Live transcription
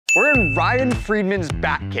We're in Ryan Friedman's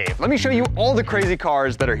Batcave. Let me show you all the crazy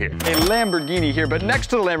cars that are here. A Lamborghini here, but next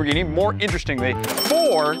to the Lamborghini, more interestingly,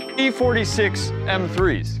 4 E46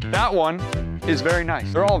 M3s. That one is very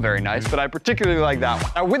nice. They're all very nice, but I particularly like that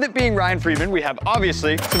one. Now, with it being Ryan Friedman, we have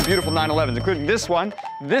obviously some beautiful 911s, including this one,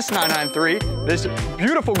 this 993, this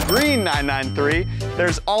beautiful green 993.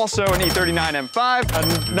 There's also an E39 M5,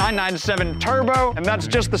 a 997 Turbo, and that's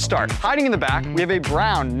just the start. Hiding in the back, we have a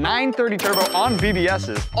brown 930 Turbo on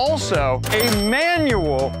BBSs. Also, a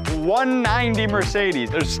manual 190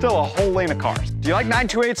 Mercedes. There's still a whole lane of cars. Do you like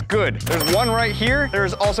 928s? Good. There's one right here.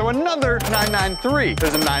 There's also another 993.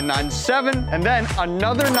 There's a 997, and then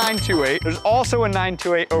another 928. There's also a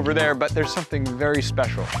 928 over there, but there's something very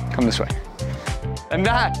special. Come this way. And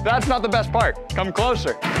that's not the best part. Come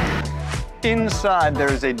closer. Inside,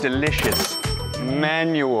 there's a delicious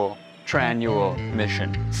manual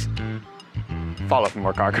transmission. Follow for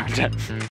more car content.